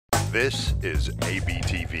This is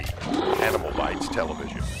ABTV, Animal Bites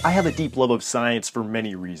Television. I have a deep love of science for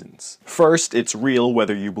many reasons. First, it's real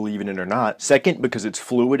whether you believe in it or not. Second, because it's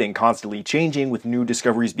fluid and constantly changing with new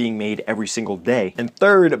discoveries being made every single day. And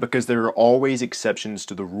third, because there are always exceptions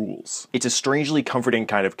to the rules. It's a strangely comforting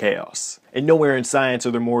kind of chaos. And nowhere in science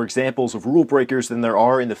are there more examples of rule breakers than there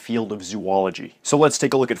are in the field of zoology. So let's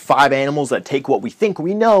take a look at 5 animals that take what we think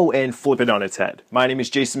we know and flip it on its head. My name is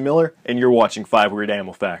Jason Miller, and you're watching 5 Weird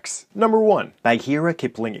Animal Facts. Number 1. Bagheera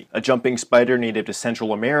kiplingi, a jumping spider native to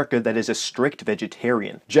Central America that is a strict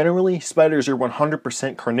vegetarian. Generally, spiders are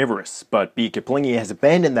 100% carnivorous, but B. kiplingi has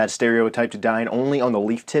abandoned that stereotype to dine only on the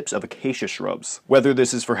leaf tips of acacia shrubs. Whether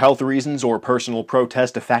this is for health reasons or personal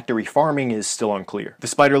protest to factory farming is still unclear. The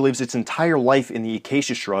spider lives its entire life in the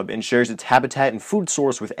acacia shrub and shares its habitat and food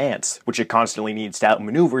source with ants, which it constantly needs to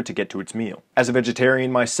outmaneuver to get to its meal. As a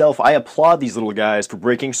vegetarian myself, I applaud these little guys for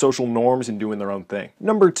breaking social norms and doing their own thing.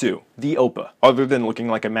 Number 2. The Opah. Other than looking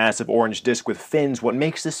like a massive orange disc with fins, what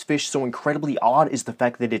makes this fish so incredibly odd is the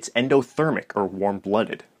fact that it's endothermic, or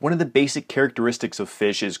warm-blooded. One of the basic characteristics of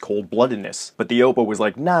fish is cold-bloodedness, but the Opah was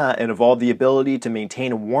like, nah, and evolved the ability to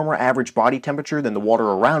maintain a warmer average body temperature than the water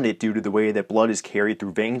around it due to the way that blood is carried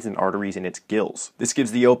through veins and arteries in its gills. This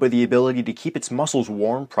gives the Opah the ability to keep its muscles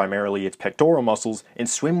warm, primarily its pectoral muscles, and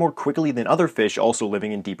swim more quickly than other fish also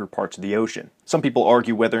living in deeper parts of the ocean. Some people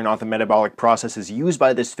argue whether or not the metabolic processes used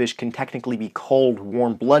by this fish can technically be called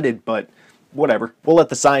warm-blooded, but whatever. We'll let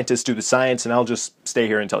the scientists do the science and I'll just stay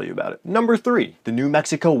here and tell you about it. Number 3. The New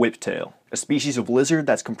Mexico Whiptail, a species of lizard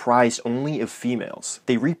that's comprised only of females.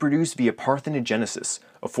 They reproduce via parthenogenesis,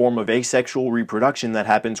 a form of asexual reproduction that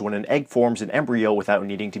happens when an egg forms an embryo without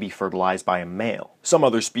needing to be fertilized by a male. Some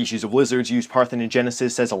other species of lizards use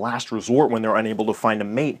parthenogenesis as a last resort when they're unable to find a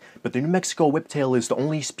mate, but the New Mexico Whiptail is the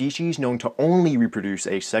only species known to only reproduce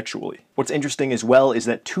asexually. What's interesting as well is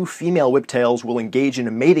that 2 female whiptails will engage in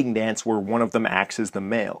a mating dance where one of them acts as the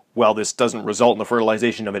male. While this doesn't result in the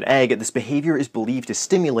fertilization of an egg, this behavior is believed to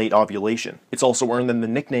stimulate ovulation. It's also earned them the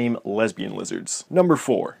nickname lesbian lizards. Number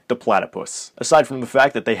 4. The platypus. Aside from the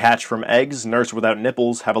fact that they hatch from eggs, nurse without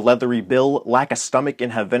nipples, have a leathery bill, lack a stomach,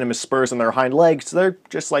 and have venomous spurs on their hind legs, they're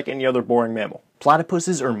just like any other boring mammal.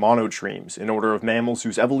 Platypuses are monotremes, an order of mammals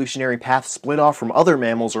whose evolutionary path split off from other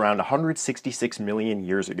mammals around 166 million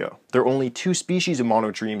years ago. There are only 2 species of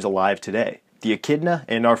monotremes alive today: the echidna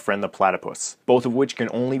and our friend the platypus, both of which can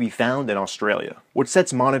only be found in Australia. What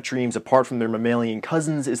sets monotremes apart from their mammalian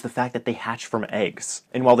cousins is the fact that they hatch from eggs.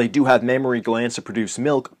 And while they do have mammary glands to produce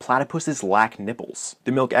milk, platypuses lack nipples.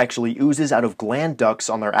 The milk actually oozes out of gland ducts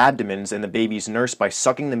on their abdomens, and the babies nurse by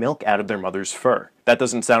sucking the milk out of their mother's fur. That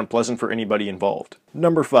doesn't sound pleasant for anybody involved.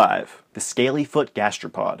 Number 5. The Scaley-foot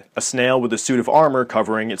Gastropod, a snail with a suit of armor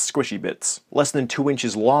covering its squishy bits. Less than 2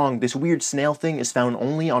 inches long, this weird snail thing is found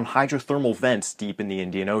only on hydrothermal vents deep in the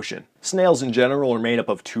Indian Ocean. Snails in general are made up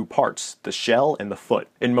of 2 parts, the shell and the foot.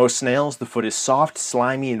 In most snails, the foot is soft,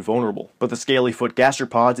 slimy, and vulnerable, but the Scaley-foot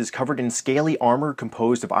Gastropod is covered in scaly armor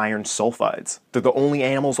composed of iron sulfides. They're the only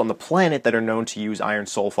animals on the planet that are known to use iron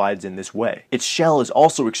sulfides in this way. Its shell is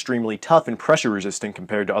also extremely tough and pressure resistant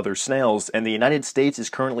compared to other snails, and the United States is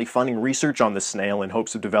currently funding research on this snail in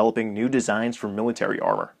hopes of developing new designs for military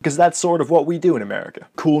armor. Because that's sort of what we do in America.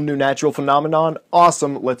 Cool new natural phenomenon?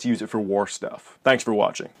 Awesome, let's use it for war stuff. Thanks for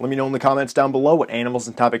watching. Let me know in the comments down below what animals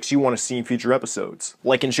and topics you want to see in future episodes.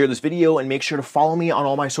 Like and share this video, and make sure to follow me on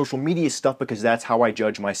all my social media stuff because that's how I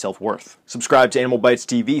judge my self-worth. Subscribe to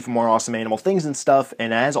AnimalBytesTV for more awesome animal things and stuff,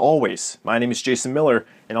 and as always, my name is Jason Miller,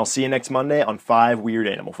 and I'll see you next Monday on 5 Weird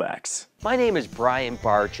Animal Facts. My name is Brian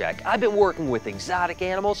Barczyk. I've been working with exotic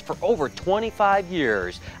animals for over 25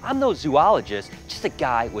 years. I'm no zoologist, just a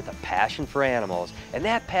guy with a passion for animals. And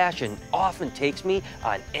that passion often takes me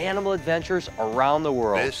on animal adventures around the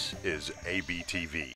world. This is ABTV.